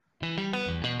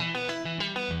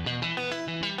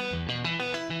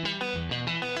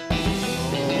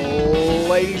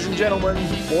ladies and gentlemen,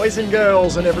 boys and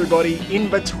girls, and everybody in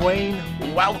between.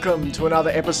 Welcome to another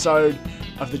episode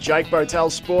of the Jake Botel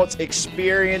Sports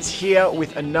Experience here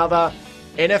with another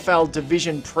NFL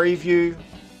Division preview.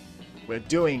 We're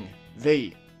doing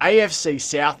the AFC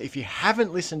South. If you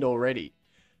haven't listened already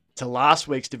to last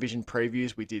week's division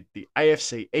previews, we did the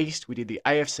AFC East, we did the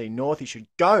AFC North. You should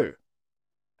go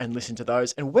and listen to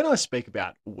those. And when I speak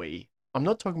about we, I'm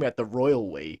not talking about the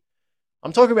royal we.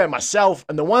 I'm talking about myself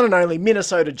and the one and only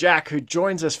Minnesota Jack, who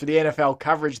joins us for the NFL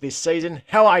coverage this season.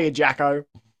 How are you, Jacko?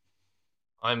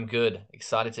 I'm good.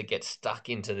 Excited to get stuck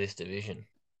into this division.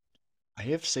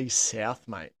 AFC South,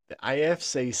 mate. The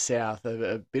AFC South,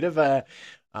 a bit of a,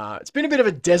 it's been a bit of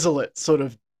a desolate sort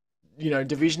of,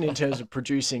 division in terms of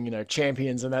producing,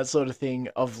 champions and that sort of thing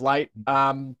of late.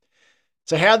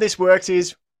 So how this works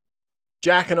is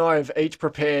Jack and I have each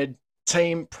prepared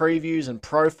team previews and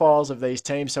profiles of these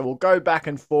teams. So we'll go back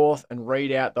and forth and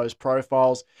read out those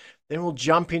profiles. Then we'll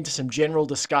jump into some general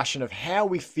discussion of how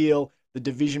we feel the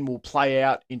division will play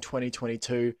out in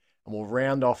 2022. And we'll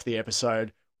round off the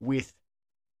episode with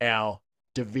our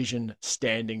division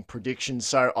standing predictions.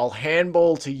 So I'll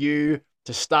handball to you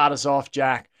to start us off,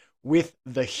 Jack, with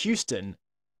the Houston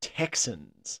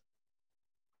Texans.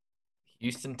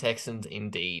 Houston Texans,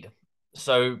 indeed.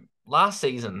 So last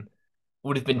season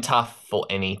would have been tough for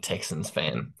any Texans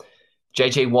fan.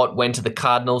 JJ Watt went to the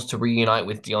Cardinals to reunite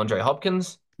with DeAndre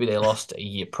Hopkins, who they lost a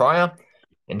year prior.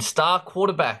 And star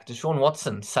quarterback Deshaun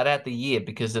Watson sat out the year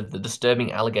because of the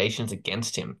disturbing allegations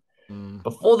against him.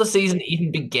 Before the season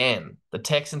even began, the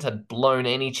Texans had blown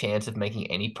any chance of making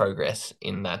any progress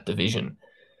in that division.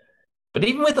 But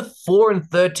even with a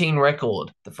 4-13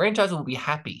 record, the franchise will be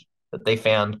happy that they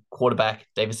found quarterback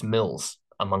Davis Mills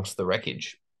amongst the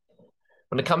wreckage.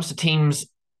 When it comes to teams'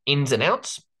 ins and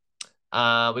outs,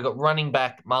 we got running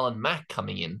back Marlon Mack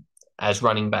coming in as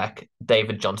running back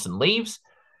David Johnson leaves,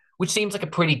 which seems like a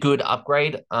pretty good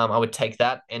upgrade. I would take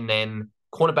that. And then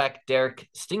cornerback Derek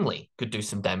Stingley could do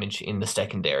some damage in the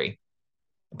secondary.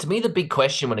 To me, the big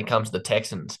question when it comes to the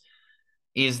Texans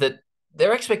is that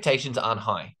their expectations aren't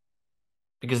high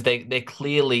because they're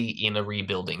clearly in a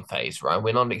rebuilding phase, right?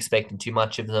 We're not expecting too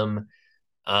much of them.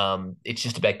 It's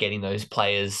just about getting those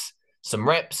players some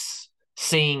reps,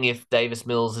 seeing if Davis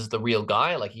Mills is the real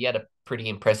guy. Like, he had a pretty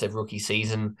impressive rookie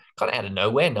season, kind of out of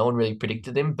nowhere. No one really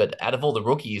predicted him, but out of all the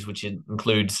rookies, which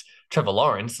includes Trevor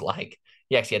Lawrence, like,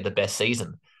 he actually had the best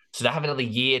season. So to have another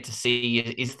year to see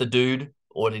is the dude,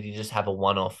 or did he just have a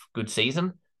one-off good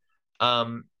season?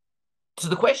 So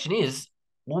the question is,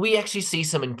 will we actually see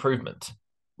some improvement?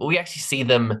 Will we actually see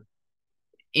them,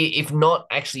 if not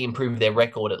actually improve their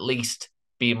record, at least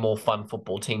be a more fun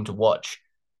football team to watch?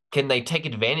 Can they take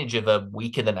advantage of a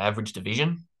weaker than average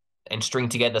division and string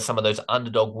together some of those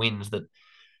underdog wins that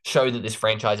show that this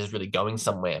franchise is really going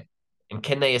somewhere? And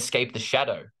can they escape the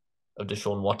shadow of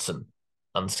Deshaun Watson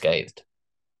unscathed?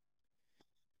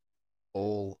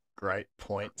 All great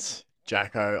points,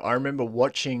 Jacko. I remember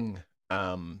watching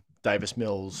Davis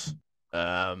Mills,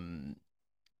 trying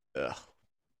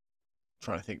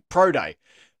to think,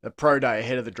 the pro day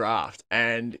ahead of the draft.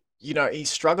 And, he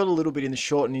struggled a little bit in the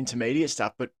short and intermediate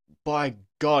stuff, but by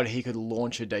God, he could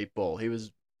launch a deep ball. He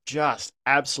was just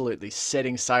absolutely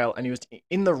setting sail, and he was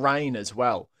in the rain as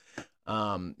well,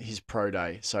 his pro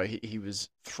day. So he was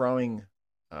throwing,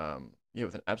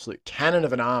 with an absolute cannon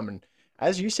of an arm. And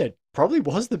as you said, probably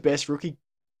was the best rookie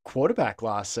quarterback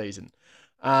last season.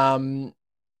 All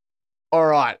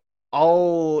right.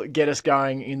 I'll get us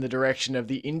going in the direction of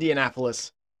the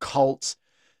Indianapolis Colts.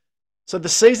 So the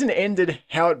season ended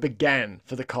how it began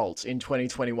for the Colts in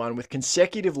 2021 with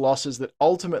consecutive losses that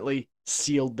ultimately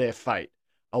sealed their fate.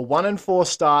 A 1-4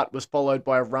 start was followed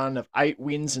by a run of 8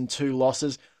 wins and 2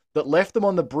 losses that left them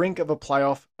on the brink of a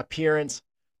playoff appearance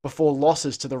before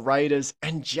losses to the Raiders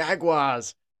and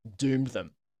Jaguars doomed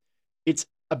them. It's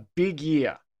a big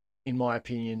year, in my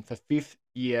opinion, for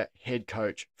fifth-year head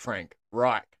coach Frank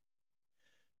Reich.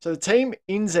 So the team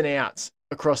ins and outs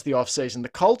across the offseason. The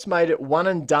Colts made it one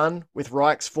and done with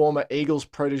Reich's former Eagles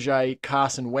protege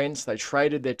Carson Wentz. They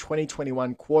traded their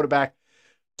 2021 quarterback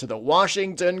to the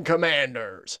Washington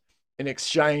Commanders in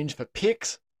exchange for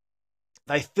picks.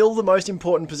 They fill the most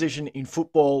important position in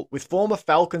football with former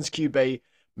Falcons QB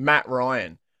Matt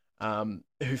Ryan,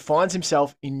 who finds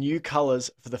himself in new colors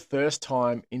for the first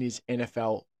time in his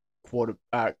NFL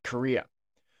career.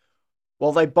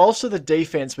 While they bolster the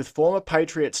defense with former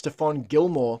Patriot Stephon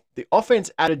Gilmore, the offense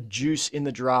added juice in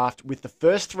the draft with the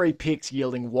first 3 picks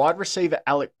yielding wide receiver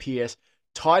Alec Pierce,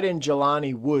 tight end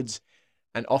Jelani Woods,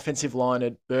 and offensive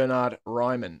liner Bernard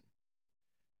Ryman.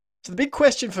 So the big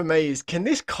question for me is, can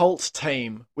this Colts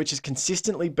team, which has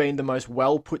consistently been the most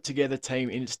well put together team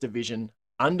in its division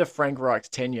under Frank Reich's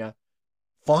tenure,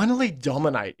 finally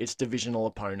dominate its divisional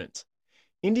opponents?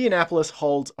 Indianapolis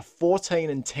holds a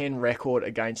 14-10 record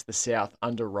against the South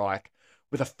under Reich,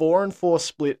 with a 4-4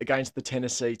 split against the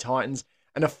Tennessee Titans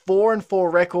and a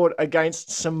 4-4 record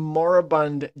against some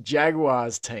moribund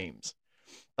Jaguars teams.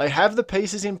 They have the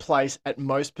pieces in place at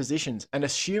most positions, and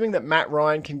assuming that Matt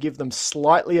Ryan can give them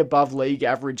slightly above league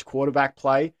average quarterback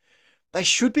play, they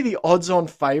should be the odds-on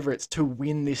favourites to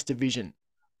win this division,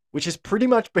 which has pretty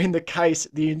much been the case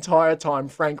the entire time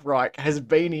Frank Reich has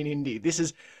been in Indy. This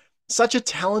is such a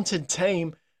talented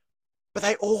team, but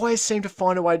they always seem to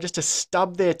find a way just to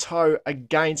stub their toe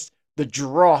against the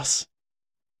dross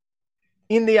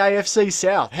in the AFC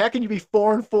South. How can you be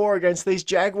 4-4 against these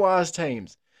Jaguars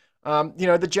teams?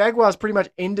 The Jaguars pretty much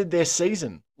ended their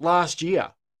season last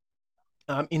year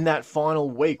in that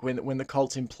final week when the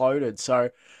Colts imploded. So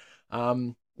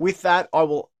with that, I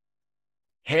will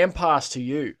hand pass to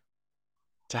you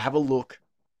to have a look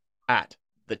at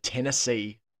the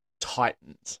Tennessee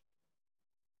Titans.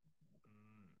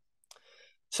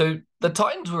 So the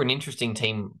Titans were an interesting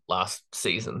team last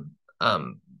season,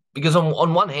 because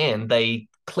on one hand they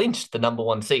clinched the number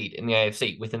one seed in the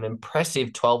AFC with an impressive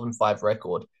 12-5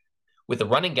 record, with a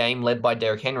running game led by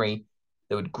Derrick Henry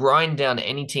that would grind down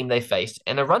any team they faced,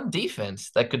 and a run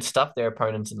defense that could stuff their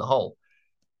opponents in the hole.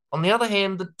 On the other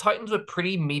hand, the Titans were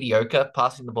pretty mediocre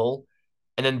passing the ball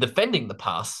and then defending the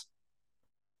pass.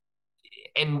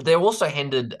 And they also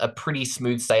handed a pretty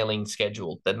smooth sailing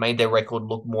schedule that made their record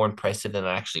look more impressive than it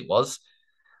actually was.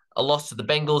 A loss to the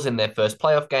Bengals in their first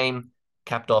playoff game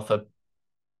capped off a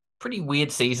pretty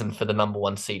weird season for the number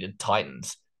one seeded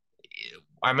Titans.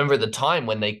 I remember at the time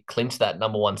when they clinched that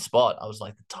number one spot, I was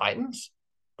like, the Titans?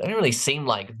 They don't really seem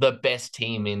like the best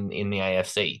team in the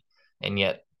AFC. And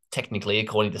yet, technically,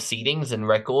 according to seedings and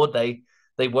record, they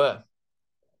were.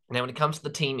 Now, when it comes to the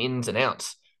team ins and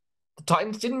outs, the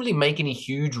Titans didn't really make any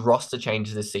huge roster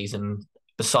changes this season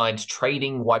besides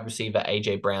trading wide receiver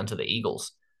A.J. Brown to the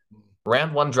Eagles.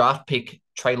 Round one draft pick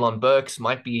Treylon Burks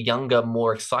might be a younger,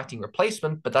 more exciting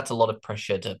replacement, but that's a lot of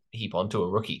pressure to heap onto a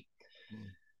rookie.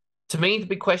 To me, the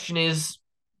big question is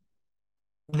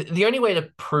the only way to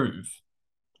prove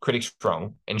critics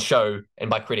wrong and show, and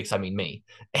by critics I mean me,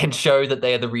 and show that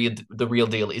they are the real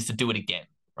deal is to do it again,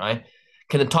 right?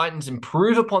 Can the Titans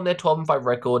improve upon their 12-5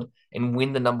 record and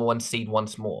win the number one seed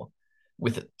once more?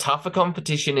 With tougher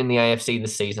competition in the AFC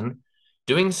this season,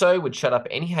 doing so would shut up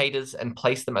any haters and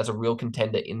place them as a real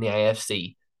contender in the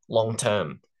AFC long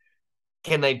term.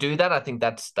 Can they do that? I think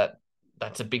that's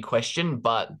a big question.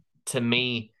 But to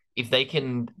me, if they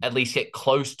can at least get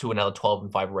close to another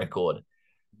 12-5 record,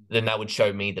 then that would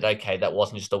show me that, okay, that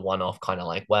wasn't just a one-off kind of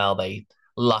like, well, they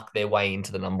lucked their way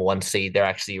into the number one seed. They're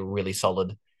actually a really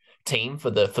solid team for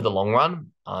the long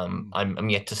run. I'm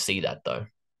yet to see that though.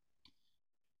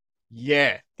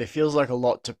 Yeah, there feels like a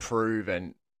lot to prove,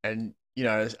 and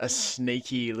a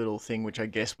sneaky little thing which I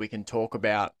guess we can talk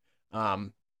about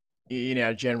in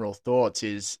our general thoughts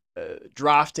is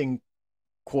drafting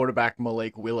quarterback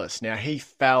Malik Willis. Now he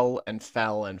fell and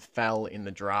fell and fell in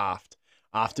the draft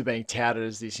after being touted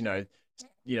as this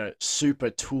super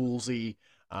toolsy,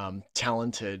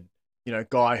 talented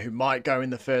guy who might go in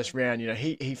the first round.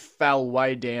 He fell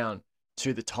way down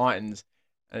to the Titans,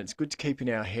 and it's good to keep in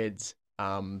our heads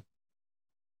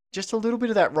just a little bit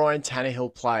of that Ryan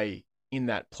Tannehill play in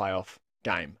that playoff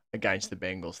game against the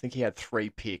Bengals. I think he had 3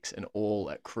 picks and all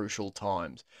at crucial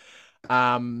times.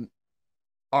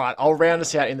 All right, I'll round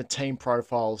us out in the team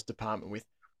profiles department with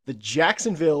the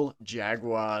Jacksonville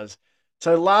Jaguars.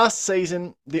 So last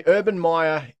season, the Urban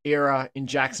Meyer era in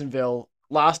Jacksonville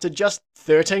lasted just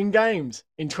 13 games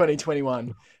in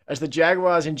 2021 as the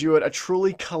Jaguars endured a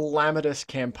truly calamitous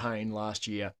campaign last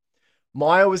year.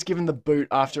 Meyer was given the boot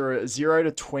after a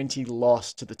 0-20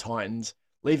 loss to the Titans,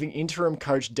 leaving interim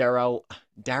coach Darrell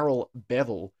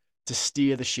Bevel to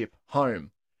steer the ship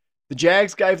home. The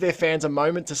Jags gave their fans a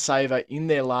moment to savor in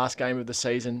their last game of the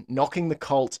season, knocking the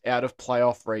Colts out of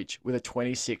playoff reach with a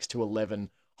 26-11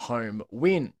 home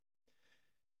win.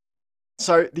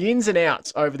 So the ins and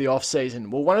outs over the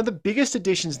offseason. Well, one of the biggest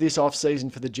additions this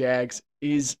offseason for the Jags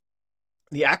is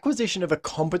the acquisition of a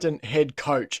competent head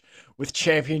coach with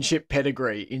championship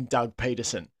pedigree in Doug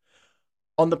Peterson.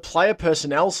 On the player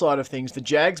personnel side of things, the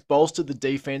Jags bolstered the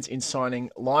defense in signing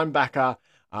linebacker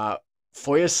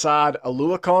Foyesade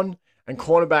Aluakon and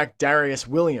cornerback Darius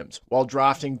Williams, while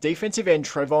drafting defensive end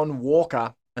Trevon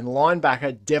Walker and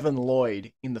linebacker Devin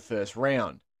Lloyd in the first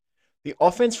round. The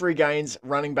offense regains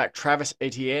running back Travis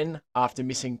Etienne after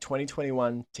missing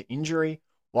 2021 to injury,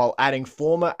 while adding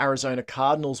former Arizona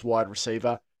Cardinals wide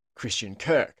receiver Christian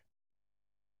Kirk.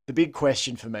 The big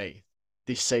question for me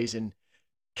this season: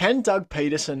 can Doug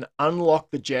Peterson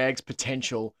unlock the Jags'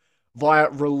 potential via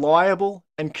reliable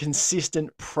and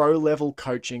consistent pro-level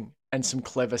coaching and some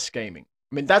clever scheming?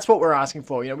 I mean, that's what we're asking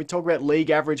for. We talk about league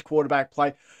average quarterback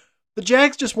play. The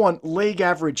Jags just want league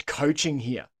average coaching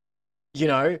here. You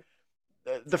know,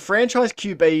 the franchise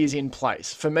QB is in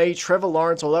place. For me, Trevor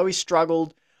Lawrence, although he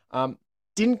struggled,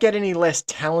 didn't get any less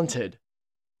talented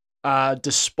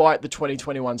despite the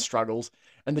 2021 struggles.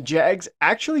 And the Jags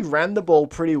actually ran the ball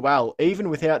pretty well, even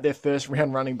without their first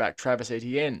round running back, Travis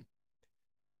Etienne.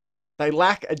 They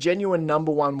lack a genuine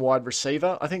number one wide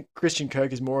receiver. I think Christian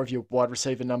Kirk is more of your wide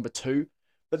receiver number two.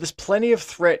 But there's plenty of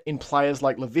threat in players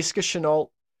like Laviska Shenault,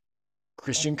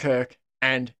 Christian Kirk,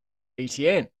 and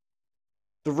Etienne.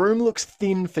 The room looks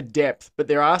thin for depth, but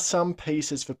there are some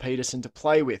pieces for Peterson to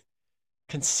play with.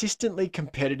 Consistently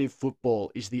competitive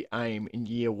football is the aim in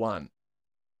year one.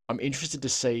 I'm interested to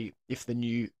see if the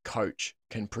new coach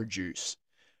can produce.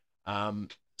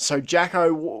 So,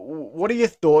 Jacko, what are your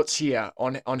thoughts here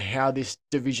on how this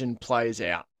division plays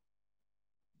out?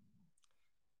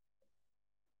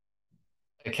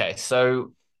 Okay,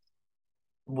 so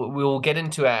we'll get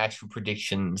into our actual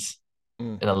predictions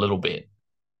Mm. in a little bit.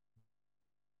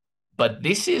 But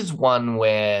this is one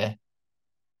where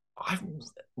I,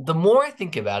 the more I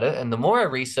think about it and the more I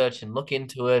research and look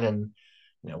into it and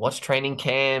watch training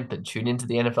camp and tune into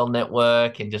the NFL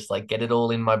network and just like get it all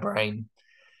in my brain,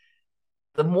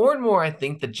 the more and more I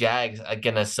think the Jags are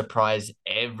gonna surprise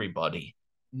everybody.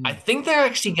 I Mm. think they're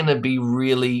actually gonna be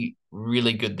really,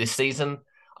 really good this season.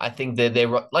 I think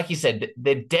they're like you said,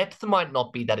 their depth might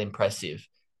not be that impressive.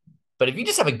 But if you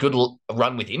just have a good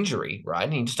run with injury, right,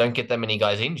 and you just don't get that many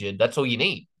guys injured, that's all you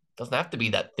need. It doesn't have to be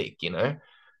that thick.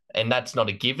 And that's not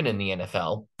a given in the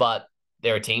NFL. But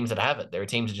there are teams that have it. There are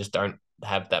teams that just don't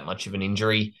have that much of an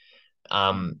injury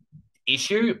um,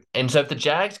 issue. And so if the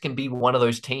Jags can be one of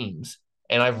those teams,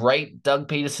 and I rate Doug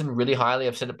Peterson really highly.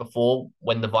 I've said it before.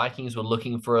 When the Vikings were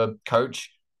looking for a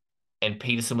coach and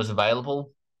Peterson was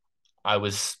available, I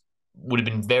would have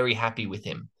been very happy with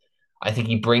him. I think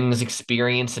he brings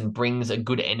experience and brings a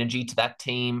good energy to that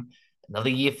team.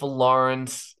 Another year for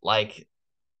Lawrence. Like,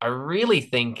 I really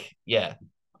think, yeah,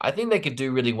 I think they could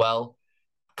do really well.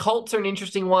 Colts are an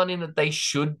interesting one in that they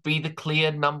should be the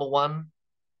clear number one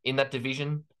in that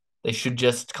division. They should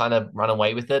just kind of run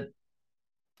away with it.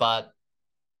 But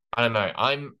I don't know.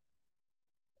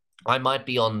 I might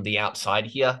be on the outside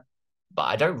here, but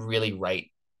I don't really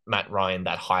rate Matt Ryan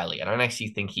that highly. I don't actually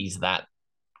think he's that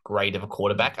great of a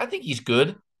quarterback. I think he's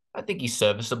good. I think he's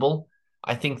serviceable.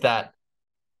 I think that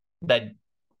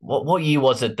what year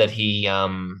was it that he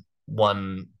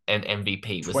won an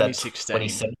MVP? Was that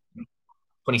 2016.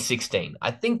 2016?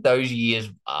 I think those years.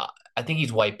 I think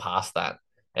he's way past that,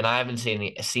 and I haven't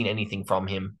seen anything from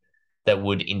him that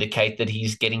would indicate that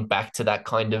he's getting back to that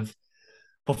kind of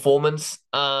performance.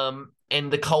 And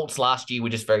the Colts last year were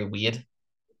just very weird.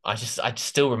 I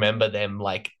still remember them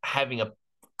like having a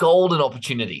golden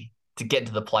opportunity to get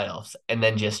to the playoffs and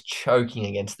then just choking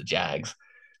against the Jags.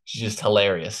 It's just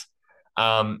hilarious.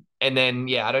 And then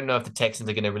yeah, I don't know if the Texans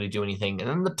are going to really do anything. And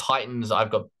then the Titans, I've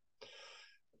got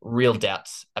real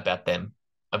doubts about them.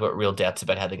 I've got real doubts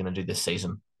about how they're going to do this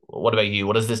season. What about you?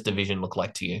 What does this division look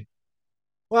like to you?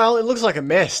 Well, it looks like a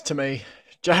mess to me,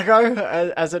 Jacko,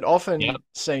 as it Yeah, often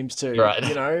seems you're to.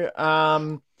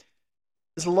 right.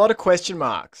 There's a lot of question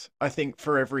marks, I think,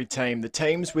 for every team. The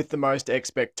teams with the most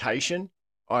expectation,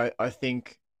 I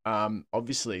think,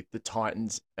 obviously the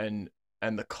Titans and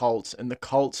the Colts. And the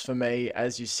Colts, for me,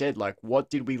 as you said, like, what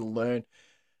did we learn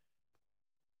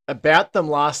about them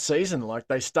last season? Like,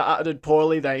 they started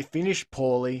poorly, they finished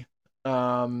poorly,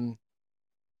 um,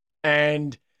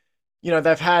 and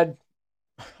they've had.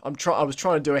 I was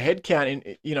trying to do a head count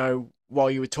while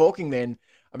you were talking then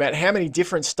about how many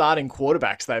different starting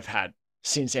quarterbacks they've had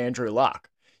since Andrew Luck.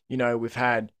 We've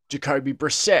had Jacoby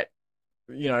Brissett,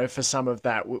 for some of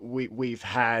that. We've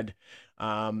had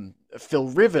Phil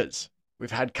Rivers.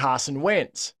 We've had Carson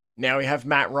Wentz. Now we have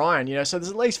Matt Ryan. So there's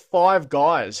at least five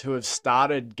guys who have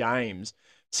started games,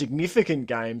 significant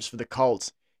games for the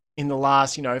Colts in the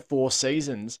last, 4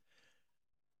 seasons.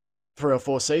 3 or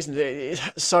 4 seasons.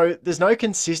 So there's no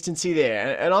consistency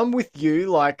there. And I'm with you.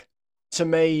 Like, to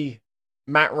me,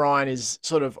 Matt Ryan is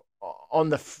sort of on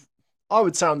the, I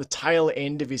would say, on the tail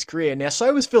end of his career. Now,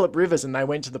 so was Philip Rivers, and they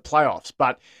went to the playoffs,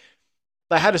 but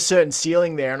they had a certain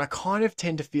ceiling there. And I kind of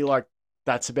tend to feel like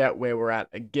that's about where we're at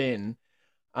again.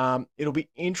 It'll be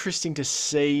interesting to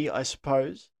see, I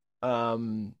suppose,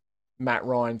 Matt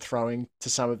Ryan throwing to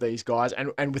some of these guys,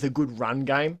 and with a good run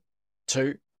game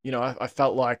too. I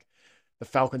felt like the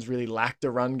Falcons really lacked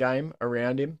a run game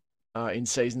around him in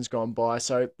seasons gone by.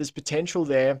 So there's potential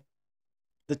there.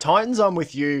 The Titans, I'm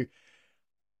with you.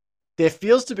 There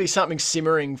feels to be something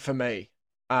simmering for me.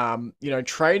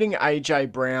 Trading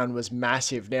AJ Brown was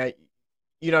massive. Now,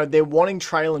 they're wanting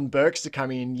Traylon Burks to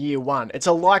come in year one. It's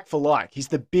a like for like. He's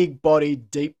the big body,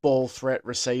 deep ball threat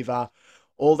receiver,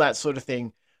 all that sort of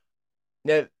thing.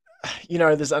 Now,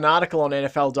 there's an article on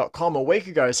NFL.com a week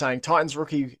ago saying Titans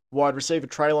rookie wide receiver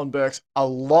Traylon Burks a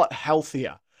lot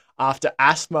healthier after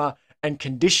asthma and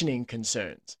conditioning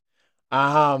concerns.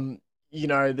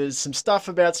 There's some stuff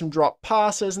about some drop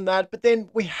passes and that, but then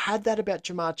we had that about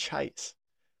Jamar Chase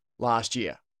last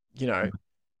year. You know,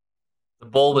 The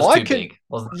ball was my too con- big,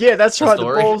 wasn't yeah, that's the right. The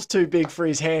story? ball's too big for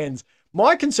his hands.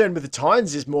 My concern with the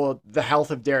Titans is more the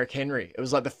health of Derrick Henry. It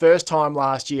was like the first time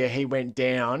last year he went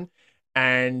down,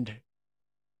 and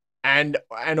and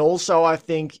also I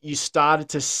think you started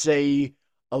to see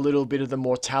a little bit of the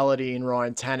mortality in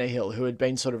Ryan Tannehill, who had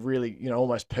been sort of really,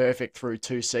 almost perfect through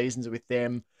 2 seasons with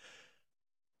them.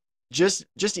 Just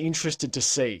interested to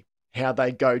see how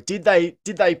they go. Did they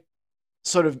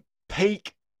sort of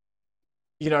peak,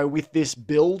 with this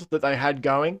build that they had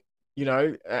going?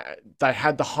 They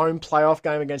had the home playoff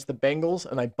game against the Bengals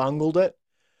and they bungled it.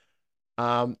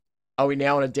 Are we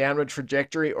now on a downward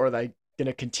trajectory, or are they going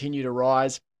to continue to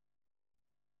rise?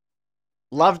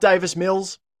 Love Davis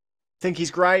Mills. Think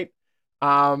he's great.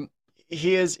 Um,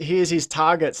 here's his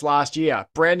targets last year: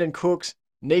 Brandon Cooks,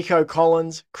 Nico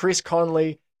Collins, Chris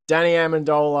Conley, Danny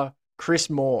Amendola, Chris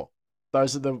Moore.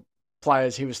 Those are the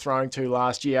players he was throwing to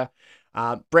last year.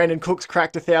 Brandon Cooks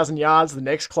cracked 1,000 yards. The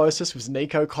next closest was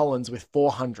Nico Collins with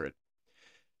 400.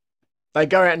 They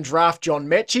go out and draft John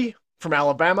Mechie from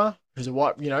Alabama, who's a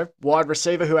wide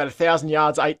receiver who had 1,000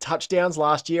 yards, 8 touchdowns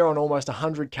last year on almost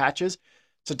 100 catches.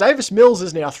 So Davis Mills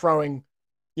is now throwing,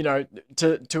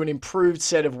 to an improved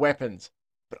set of weapons.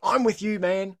 But I'm with you,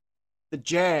 man. The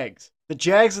Jags. The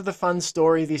Jags are the fun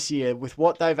story this year with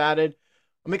what they've added.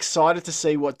 I'm excited to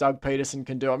see what Doug Peterson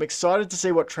can do. I'm excited to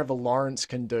see what Trevor Lawrence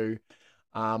can do.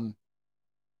 Um,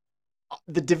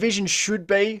 the division should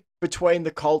be between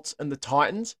the Colts and the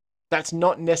Titans. That's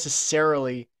not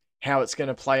necessarily how it's going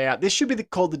to play out. This should be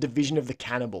called the division of the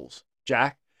cannibals,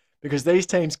 Jack, because these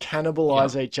teams Yeah.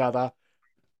 cannibalize each other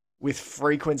with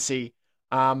frequency.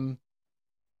 I'll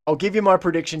give you my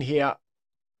prediction here.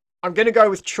 I'm going to go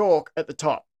with chalk at the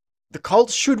top. The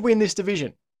Colts should win this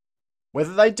division.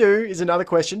 Whether they do is another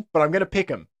question, but I'm going to pick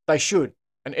them. They should.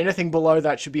 And anything below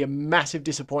that should be a massive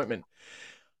disappointment.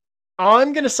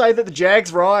 I'm going to say that the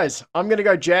Jags rise. I'm going to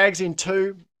go Jags in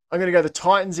 2. I'm going to go the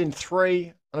Titans in 3.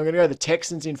 And I'm going to go the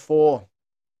Texans in 4.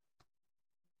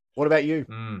 What about you?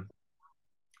 Mm.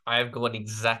 I have gone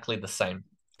exactly the same.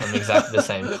 I'm exactly the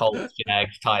same. Colts,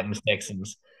 Jags, Titans,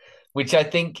 Texans, which I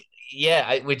think,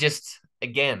 yeah, we're just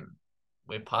again,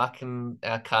 we're parking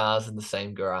our cars in the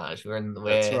same garage.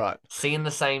 That's We're right. seeing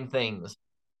the same things,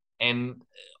 and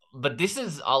but this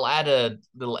is I'll add a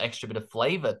little extra bit of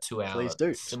flavor to Please our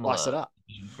do. Spice it similar up.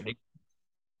 prediction.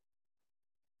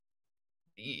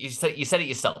 You said it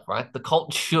yourself, right? The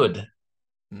Colts should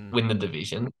win the Mm-hmm.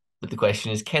 division, but the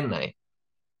question is, can they?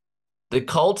 The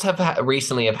Colts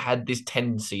recently have had this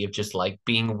tendency of just like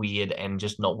being weird and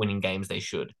just not winning games they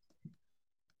should.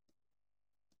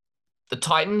 The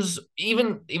Titans,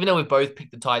 even though we both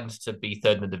picked the Titans to be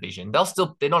third in the division,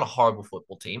 they're not a horrible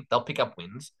football team. They'll pick up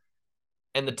wins,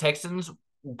 and the Texans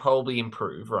will probably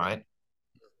improve, right?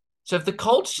 So if the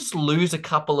Colts just lose a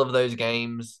couple of those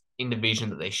games in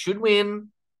division that they should win,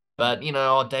 but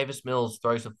Davis Mills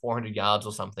throws for 400 yards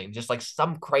or something, just like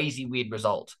some crazy weird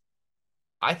result,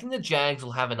 I think the Jags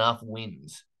will have enough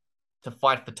wins to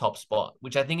fight for top spot,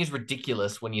 which I think is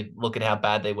ridiculous when you look at how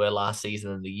bad they were last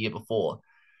season and the year before.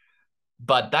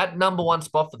 But that number one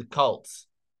spot for the Colts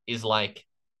is like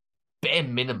bare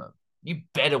minimum. You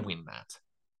better win that.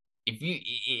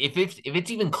 If it's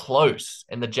even close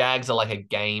and the Jags are like a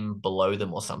game below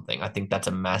them or something, I think that's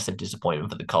a massive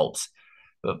disappointment for the Colts.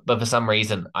 But for some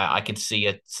reason, I could see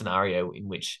a scenario in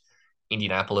which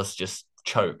Indianapolis just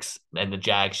chokes and the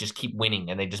Jags just keep winning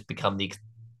and they just become the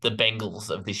Bengals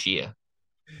of this year.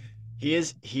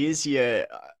 Here's your.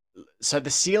 So the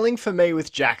ceiling for me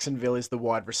with Jacksonville is the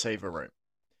wide receiver room.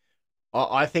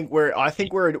 I think we're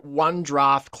at one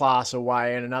draft class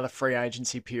away and another free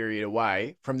agency period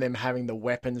away from them having the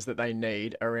weapons that they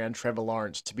need around Trevor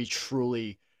Lawrence to be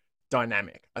truly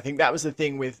dynamic. I think that was the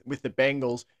thing with the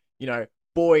Bengals,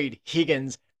 Boyd,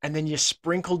 Higgins, and then you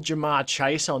sprinkled Jamar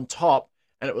Chase on top,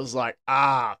 and it was like,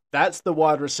 that's the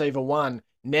wide receiver one.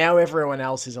 Now everyone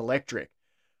else is electric.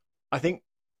 I think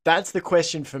that's the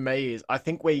question for me is I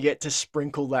think we get to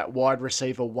sprinkle that wide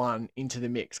receiver one into the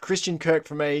mix. Christian Kirk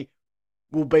for me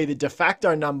will be the de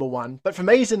facto number one, but for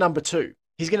me he's a number two.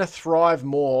 He's going to thrive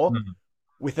more Mm.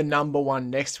 with a number one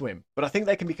next to him. But I think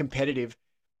they can be competitive.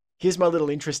 Here's my little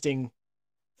interesting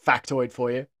factoid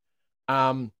for you.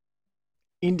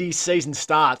 Indy's season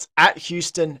starts at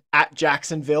Houston, at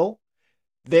Jacksonville.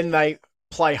 Then they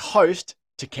play host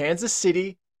to Kansas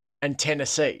City and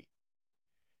Tennessee.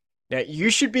 Now,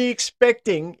 you should be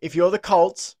expecting, if you're the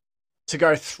Colts, to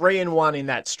go 3-1 in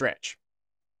that stretch.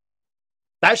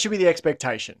 That should be the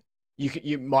expectation.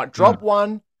 You might drop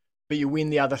one, but you win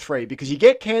the other three because you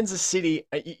get Kansas City.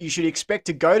 You should expect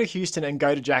to go to Houston and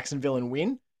go to Jacksonville and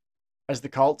win as the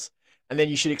Colts. And then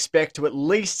you should expect to at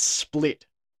least split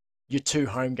your two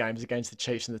home games against the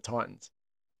Chiefs and the Titans.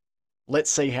 Let's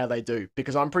see how they do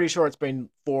because I'm pretty sure it's been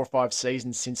 4 or 5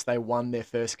 seasons since they won their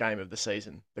first game of the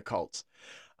season, the Colts.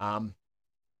 All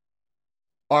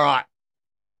right.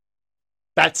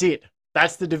 That's it.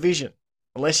 That's the division.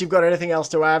 Unless you've got anything else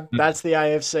to add, that's the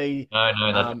AFC.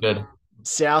 No, that's good.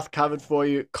 South covered for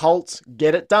you. Colts,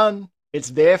 get it done. It's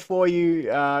there for you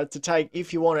to take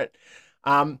if you want it.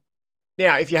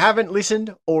 Now, if you haven't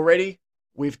listened already,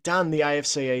 we've done the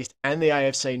AFC East and the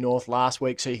AFC North last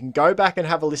week, so you can go back and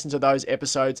have a listen to those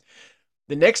episodes.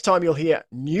 The next time you'll hear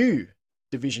new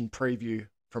division preview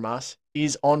from us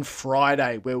is on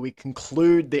Friday, where we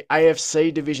conclude the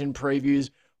AFC division previews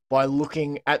by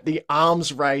looking at the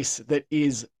arms race that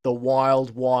is the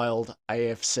wild, wild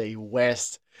AFC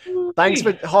West. Thanks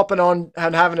for hopping on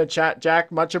and having a chat,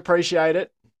 Jack. Much appreciate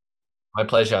it. My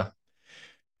pleasure.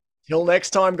 Till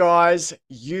next time, guys,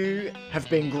 you have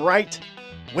been great.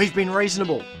 We've been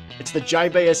reasonable. It's the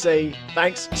JBSE.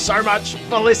 Thanks so much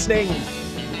for listening.